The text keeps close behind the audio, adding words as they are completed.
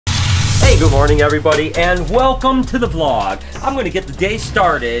Hey, good morning everybody, and welcome to the vlog. I'm gonna get the day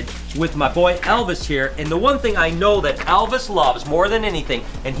started with my boy Elvis here, and the one thing I know that Elvis loves more than anything,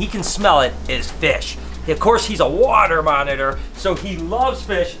 and he can smell it, is fish. Of course, he's a water monitor, so he loves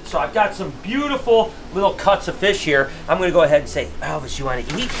fish. So I've got some beautiful little cuts of fish here. I'm gonna go ahead and say, Elvis, you wanna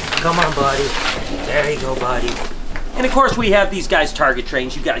eat? Come on, buddy. There you go, buddy. And of course, we have these guys target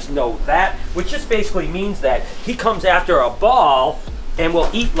trains. You guys know that, which just basically means that he comes after a ball and will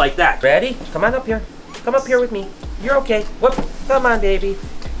eat like that. Ready? Come on up here. Come up here with me. You're okay. Whoop. Come on, baby.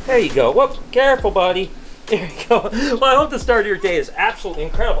 There you go. Whoop. Careful, buddy. There you go. Well, I hope the start of your day is absolutely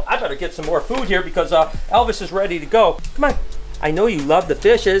incredible. I better get some more food here because Elvis is ready to go. Come on. I know you love the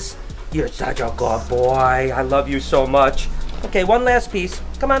fishes. You're such a good boy. I love you so much. Okay, one last piece.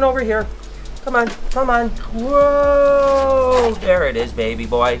 Come on over here. Come on. Come on. Whoa. There it is, baby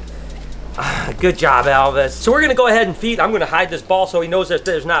boy. Good job, Elvis. So we're gonna go ahead and feed. I'm gonna hide this ball so he knows that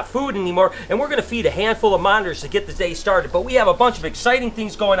there's not food anymore, and we're gonna feed a handful of monitors to get the day started. But we have a bunch of exciting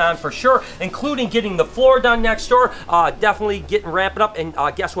things going on for sure, including getting the floor done next door, definitely ramping up, and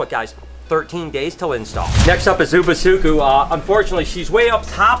guess what, guys? 13 days till install. Next up is Ubasuku. Unfortunately, she's way up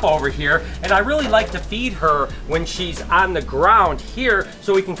top over here, and I really like to feed her when she's on the ground here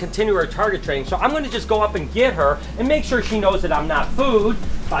so we can continue her target training. So I'm gonna just go up and get her and make sure she knows that I'm not food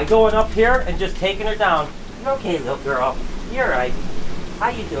by going up here and just taking her down. Okay, little girl, you're right. How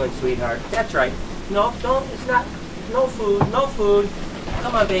you doing, sweetheart? That's right. No, don't, it's not, no food, no food.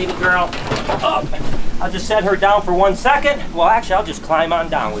 Come on, baby girl. Oh, I'll just set her down for 1 second. Well, actually, I'll just climb on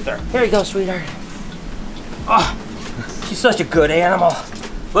down with her. Here you go, sweetheart. Oh, she's such a good animal.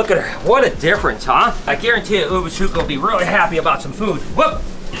 Look at her. What a difference, huh? I guarantee you, Ubasuku will be really happy about some food. Whoop.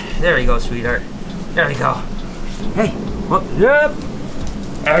 There you go, sweetheart. There you go. Hey, whoop. Yep.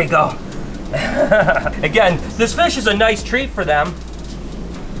 There you go. Again, this fish is a nice treat for them.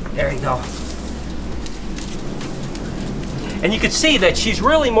 There you go. And you can see that she's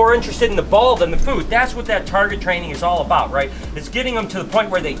really more interested in the ball than the food. That's what that target training is all about, right? It's getting them to the point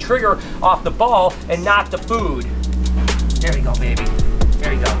where they trigger off the ball and not the food. There you go, baby.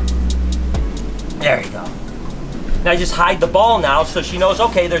 There you go. There you go. Now just hide the ball now so she knows,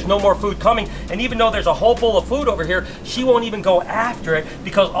 okay, there's no more food coming. And even though there's a whole bowl of food over here, she won't even go after it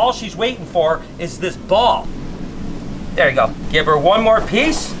because all she's waiting for is this ball. There you go. Give her one more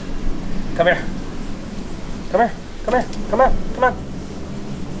piece. Come here. Come here. Come here, come on, come on.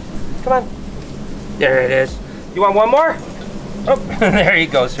 Come on. There it is. You want one more? Oh, there you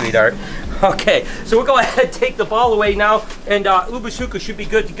go, sweetheart. Okay, so we'll go ahead and take the ball away now, and Ubasuku should be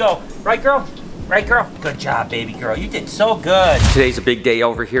good to go. Right, girl? Right, girl? Good job, baby girl. You did so good. Today's a big day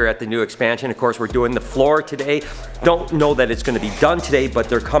over here at the new expansion. Of course, we're doing the floor today. Don't know that it's gonna be done today, but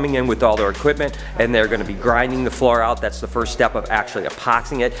they're coming in with all their equipment and they're gonna be grinding the floor out. That's the first step of actually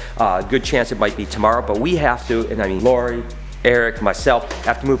epoxying it. Good chance it might be tomorrow, but we have to, and I mean Lori, Eric, myself,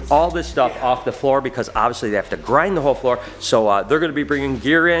 have to move all this stuff off the floor because obviously they have to grind the whole floor. So they're gonna be bringing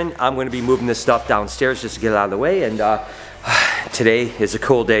gear in. I'm gonna be moving this stuff downstairs just to get it out of the way. And today is a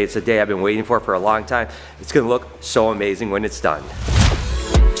cool day. It's a day I've been waiting for a long time. It's gonna look so amazing when it's done.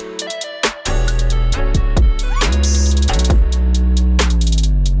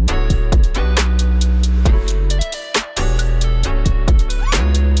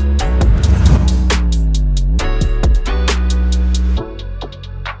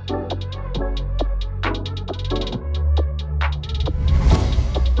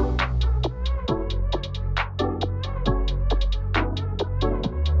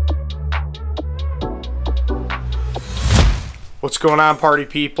 What's going on, party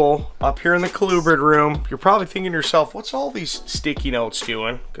people? Up here in the colubrid room, you're probably thinking to yourself, what's all these sticky notes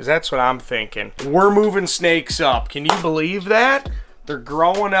doing? Because that's what I'm thinking. We're moving snakes up. Can you believe that? They're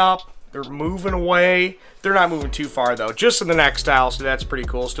growing up. They're moving away. They're not moving too far though, just in the next aisle, so that's pretty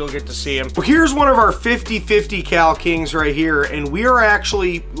cool. Still get to see them. Well, here's one of our 50-50 Cal Kings right here, and we are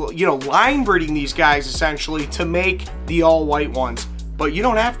actually, you know, line breeding these guys essentially to make the all white ones. But you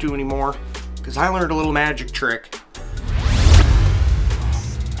don't have to anymore, because I learned a little magic trick.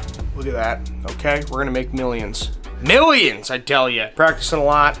 Look at that, okay? We're gonna make millions. Millions, I tell you. Practicing a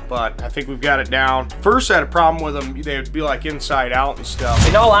lot, but I think we've got it down. First, I had a problem with them. They would be like inside out and stuff.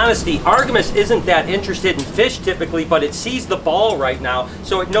 In all honesty, Artemis isn't that interested in fish typically, but it sees the ball right now,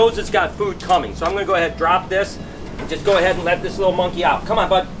 so it knows it's got food coming. So I'm gonna go ahead and drop this, and just go ahead and let this little monkey out. Come on,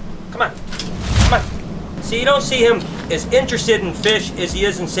 bud, come on, come on. See, you don't see him as interested in fish as he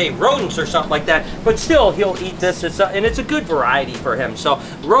is in, say, rodents or something like that, but still, he'll eat this, and it's a good variety for him. So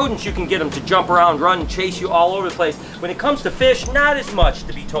rodents, you can get him to jump around, run, and chase you all over the place. When it comes to fish, not as much,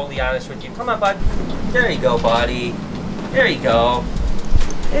 to be totally honest with you. Come on, bud. There you go, buddy. There you go.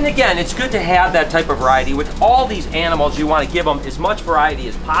 And again, it's good to have that type of variety. With all these animals, you want to give them as much variety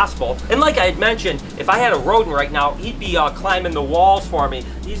as possible. And like I had mentioned, if I had a rodent right now, he'd be climbing the walls for me.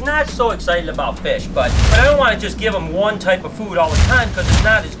 He's not so excited about fish, but I don't want to just give him one type of food all the time because it's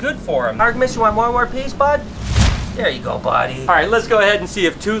not as good for him. Artemis, you want one more piece, bud? There you go, buddy. All right, let's go ahead and see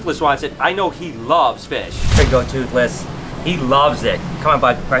if Toothless wants it. I know he loves fish. Here you go, Toothless. He loves it. Come on,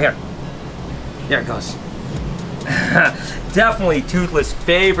 bud, right here. There it goes. Definitely Toothless'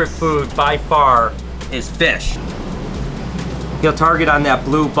 favorite food by far is fish. He'll target on that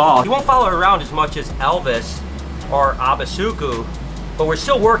blue ball. He won't follow around as much as Elvis or Abasuku, but we're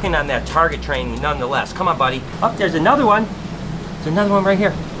still working on that target training nonetheless. Come on, buddy. Oh, there's another one. There's another one right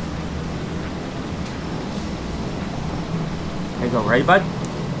here. There you go. Ready, bud?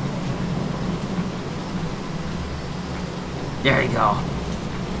 There you go.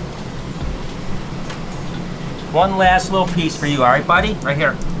 One last little piece for you, all right, buddy? Right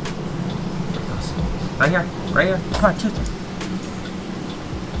here. There it goes. Right here. Right here. Come on, Toothless.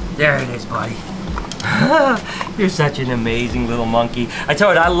 There it is, buddy. You're such an amazing little monkey. I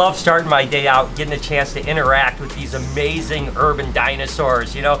tell you what, I love starting my day out getting a chance to interact with these amazing urban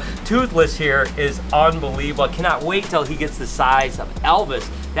dinosaurs. You know, Toothless here is unbelievable. I cannot wait till he gets the size of Elvis,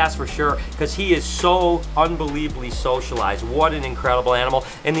 that's for sure, because he is so unbelievably socialized. What an incredible animal.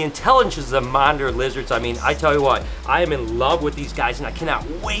 And the intelligence of the monitor lizards, I mean, I tell you what, I am in love with these guys, and I cannot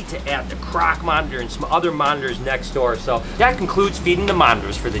wait to add the croc monitor and some other monitors next door. So that concludes feeding the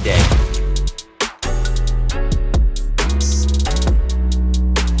monitors for the day.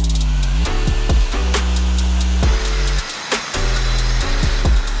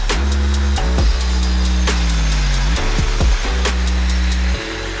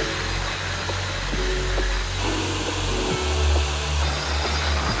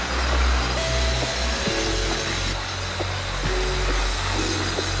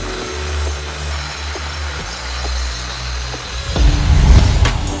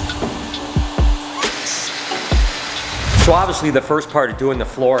 So obviously the first part of doing the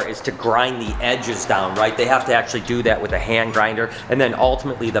floor is to grind the edges down, right? They have to actually do that with a hand grinder, and then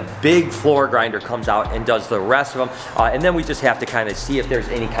ultimately the big floor grinder comes out and does the rest of them. And then we just have to kind of see if there's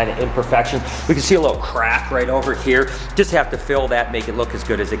any kind of imperfection. We can see a little crack right over here. Just have to fill that, make it look as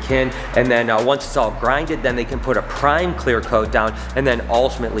good as it can. And then once it's all grinded, then they can put a prime clear coat down, and then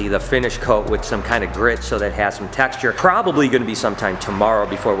ultimately the finish coat with some kind of grit so that it has some texture. Probably gonna be sometime tomorrow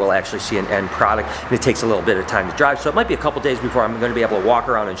before we'll actually see an end product. And it takes a little bit of time to dry, so it might be a couple days before I'm going to be able to walk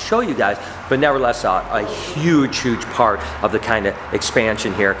around and show you guys, but nevertheless a huge part of the kind of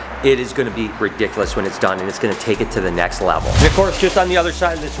expansion here. It is going to be ridiculous when it's done, and it's going to take it to the next level. And of course, just on the other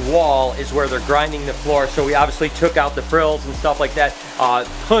side of this wall is where they're grinding the floor, so we obviously took out the frills and stuff like that,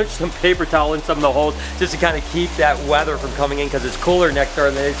 punched some paper towel in some of the holes just to kind of keep that weather from coming in, because it's cooler next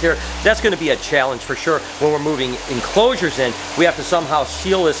door than it is here. That's going to be a challenge for sure. When we're moving enclosures in, we have to somehow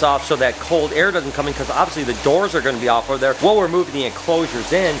seal this off so that cold air doesn't come in, because obviously the doors are going to be off over there while we're moving the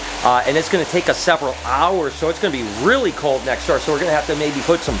enclosures in, and it's going to take us several hours, so it's going to be really cold next door. So we're going to have to maybe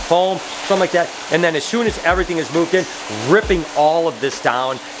put some foam, something like that, and then as soon as everything is moved in, ripping all of this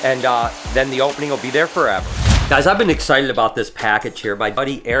down, and then the opening will be there forever. Guys, I've been excited about this package here. My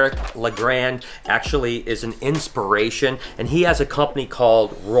buddy Eric LEGRAND actually is an inspiration, and he has a company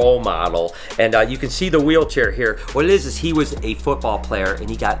called Role Model, and you can see the wheelchair here. What it is he was a football player and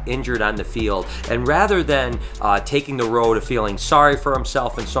he got injured on the field, and rather than taking the road of feeling sorry for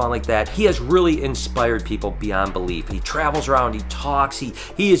himself and so on like that, he has really inspired people beyond belief. He travels around, he talks,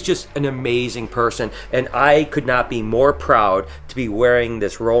 he is just an amazing person, and I could not be more proud to be wearing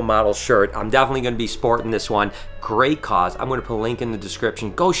this Role Model shirt. I'm definitely going to be sporting this one. Great cause. I'm going to put a link in the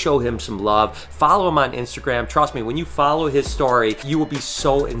description. Go show him some love. Follow him on Instagram. Trust me, when you follow his story, you will be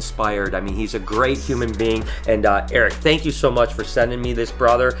so inspired. I mean, he's a great human being. And Eric, thank you so much for sending me this,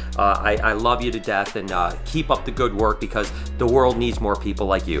 brother. I love you to death, and keep up the good work, because the world needs more people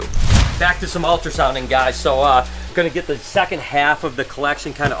like you. Back to some ultrasounding, guys. So going to get the second half of the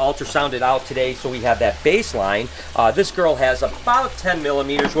collection kind of ultrasounded out today, so we have that baseline. This girl has about 10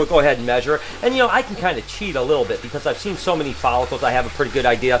 millimeters. We'll go ahead and measure. And you know, I can kind of cheat a little bit because I've seen so many follicles. I have a pretty good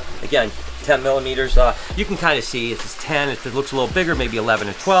idea. Again, 10 millimeters. You can kind of see if it's 10, if it looks a little bigger, maybe 11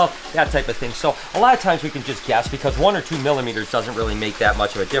 or 12, that type of thing. So a lot of times we can just guess, because 1 or 2 millimeters doesn't really make that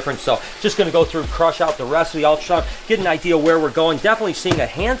much of a difference. So just going to go through, crush out the rest of the ultrasound, get an idea where we're going. Definitely seeing a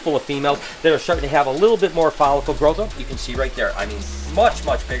handful of females that are starting to have a little bit more follicle growth. Oh, you can see right there. I mean, much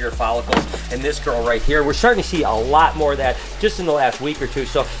bigger follicles. And this girl right here, we're starting to see a lot more of that just in the last week or two.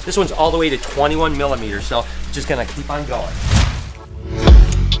 So this one's all the way to 21 millimeters. So just going to keep on going.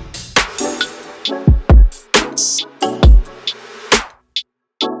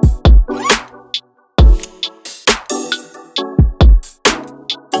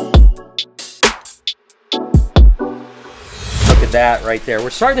 at that right there. We're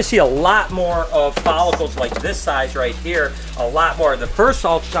starting to see a lot more of follicles like this size right here, a lot more. The first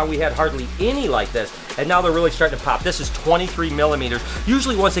ultrasound we had hardly any like this, and now they're really starting to pop. This is 23 millimeters.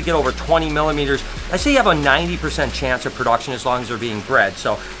 Usually once they get over 20 millimeters, I say you have a 90% chance of production as long as they're being bred.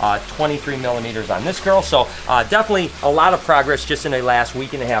 So 23 millimeters on this girl. So definitely a lot of progress just in the last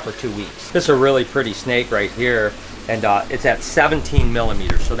week and a half or 2 weeks. This is a really pretty snake right here, and it's at 17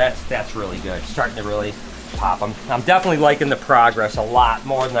 millimeters. So that's really good. Starting to really pop. I'm definitely liking the progress a lot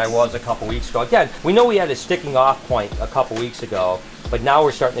more than I was a couple weeks ago. Again, we know we had a sticking off point a couple weeks ago, but now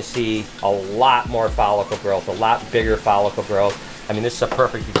we're starting to see a lot more follicle growth, a lot bigger follicle growth. I mean, this is a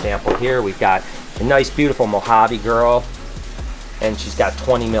perfect example here. We've got a nice, beautiful Mojave girl, and she's got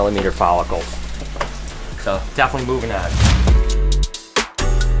 20 millimeter follicles. So definitely moving on.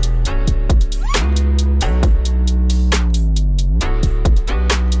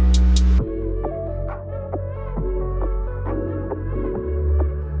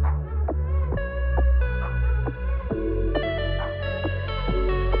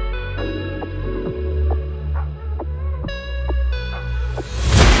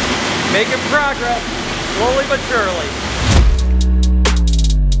 Making progress, slowly but surely.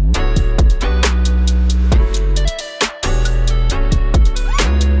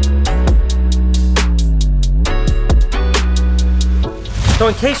 So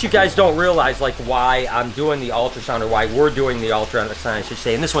in case you guys don't realize like why I'm doing the ultrasound, or why we're doing the ultrasound, I should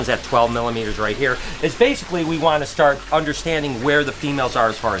say, and this one's at 12 millimeters right here, is basically we want to start understanding where the females are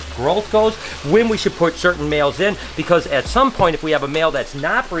as far as growth goes, when we should put certain males in, because at some point if we have a male that's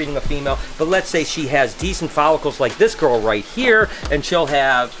not breeding a female, but let's say she has decent follicles like this girl right here, and she'll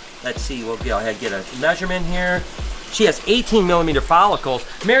have, let's see, we'll go ahead and get a measurement here. She has 18 millimeter follicles.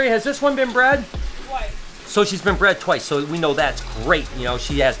 Mary, has this one been bred? So she's been bred twice, so we know that's great. You know,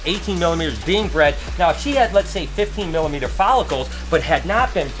 she has 18 millimeters being bred. Now, if she had, let's say, 15 millimeter follicles, but had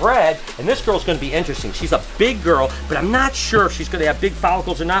not been bred, and this girl's gonna be interesting. She's a big girl, but I'm not sure if she's gonna have big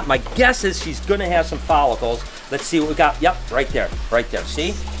follicles or not. My guess is she's gonna have some follicles. Let's see what we got. Yep, right there,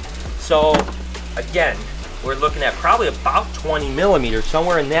 see? So, again, we're looking at probably about 20 millimeters,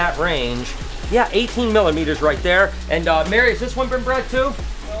 somewhere in that range. Yeah, 18 millimeters right there. And Mary, has this one been bred too?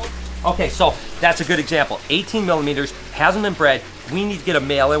 Okay, so that's a good example. 18 millimeters, hasn't been bred. We need to get a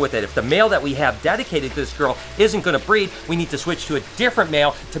male in with it. If the male that we have dedicated to this girl isn't gonna breed, we need to switch to a different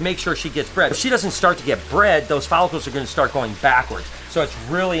male to make sure she gets bred. If she doesn't start to get bred, those follicles are gonna start going backwards. So it's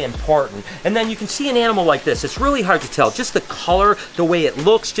really important. And then you can see an animal like this, it's really hard to tell. Just the color, the way it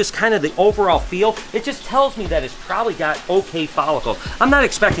looks, just kind of the overall feel, it just tells me that it's probably got okay follicles. I'm not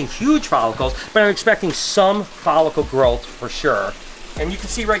expecting huge follicles, but I'm expecting some follicle growth for sure. And you can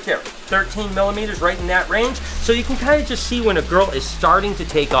see right there, 13 millimeters, right in that range. So you can kind of just see when a girl is starting to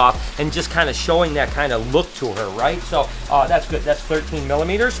take off and just kind of showing that kind of look to her, right? So that's good, that's 13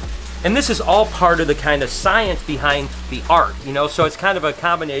 millimeters. And this is all part of the kind of science behind the art, you know? So it's kind of a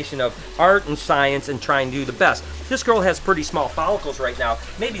combination of art and science and trying to do the best. This girl has pretty small follicles right now,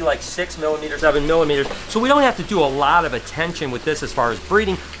 maybe like 6 millimeters, 7 millimeters. So we don't have to do a lot of attention with this as far as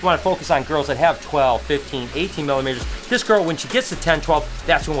breeding. We want to focus on girls that have 12, 15, 18 millimeters. This girl, when she gets to 10, 12,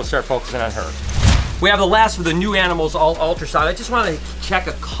 that's when we'll start focusing on her. We have the last of the new animals, all ultrasound. I just want to check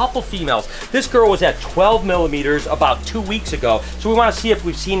a couple females. This girl was at 12 millimeters about 2 weeks ago, so we want to see if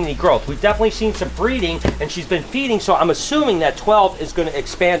we've seen any growth. We've definitely seen some breeding, and she's been feeding, so I'm assuming that 12 is going to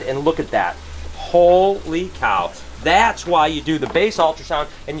expand, and look at that. Holy cow. That's why you do the base ultrasound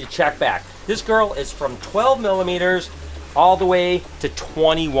and you check back. This girl is from 12 millimeters all the way to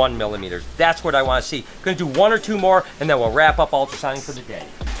 21 millimeters. That's what I want to see. Gonna do 1 or 2 more, and then we'll wrap up ultrasounding for the day.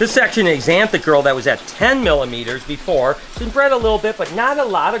 This section is Xanthic girl that was at 10 millimeters before. She's been bred a little bit, but not a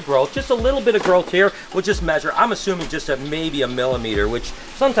lot of growth. Just a little bit of growth here. We'll just measure. I'm assuming just maybe a millimeter, which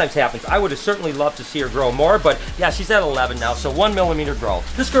sometimes happens. I would have certainly loved to see her grow more, but yeah, she's at 11 now, so 1 millimeter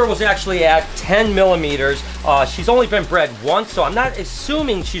growth. This girl was actually at 10 millimeters. She's only been bred once, so I'm not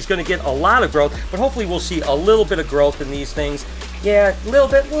assuming she's gonna get a lot of growth, but hopefully we'll see a little bit of growth in these things. Yeah, a little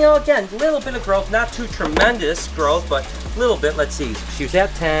bit, you know, again, a little bit of growth, not too tremendous growth, but a little bit. Let's see, she was at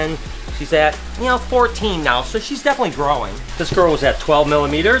 10, she's at, 14 now, so she's definitely growing. This girl was at 12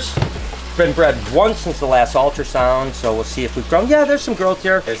 millimeters. Been bred once since the last ultrasound, so we'll see if we've grown. Yeah, there's some growth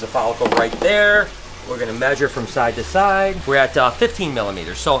here. There's a follicle right there. We're gonna measure from side to side. We're at 15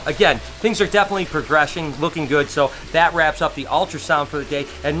 millimeters. So again, things are definitely progressing, looking good. So that wraps up the ultrasound for the day.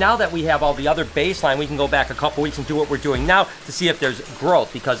 And now that we have all the other baseline, we can go back a couple weeks and do what we're doing now to see if there's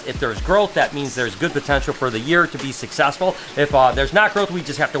growth. Because if there's growth, that means there's good potential for the year to be successful. If there's not growth, we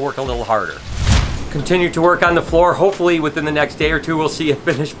just have to work a little harder. Continue to work on the floor. Hopefully within the next day or two we'll see a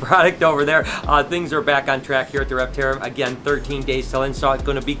finished product over there. Things are back on track here at the Reptarium. Again, 13 days till install. It's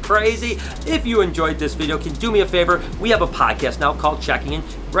going to be crazy. If you enjoyed this video, can you do me a favor? We have a podcast now called Checking In.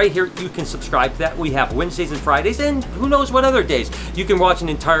 Right here, you can subscribe to that. We have Wednesdays and Fridays, and who knows what other days. You can watch an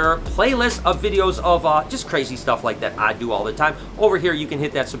entire playlist of videos of just crazy stuff like that I do all the time. Over here, you can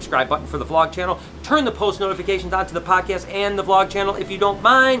hit that subscribe button for the vlog channel. Turn the post notifications on to the podcast and the vlog channel if you don't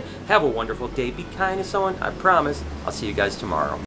mind. Have a wonderful day. Be kind to someone. I promise. I'll see you guys tomorrow.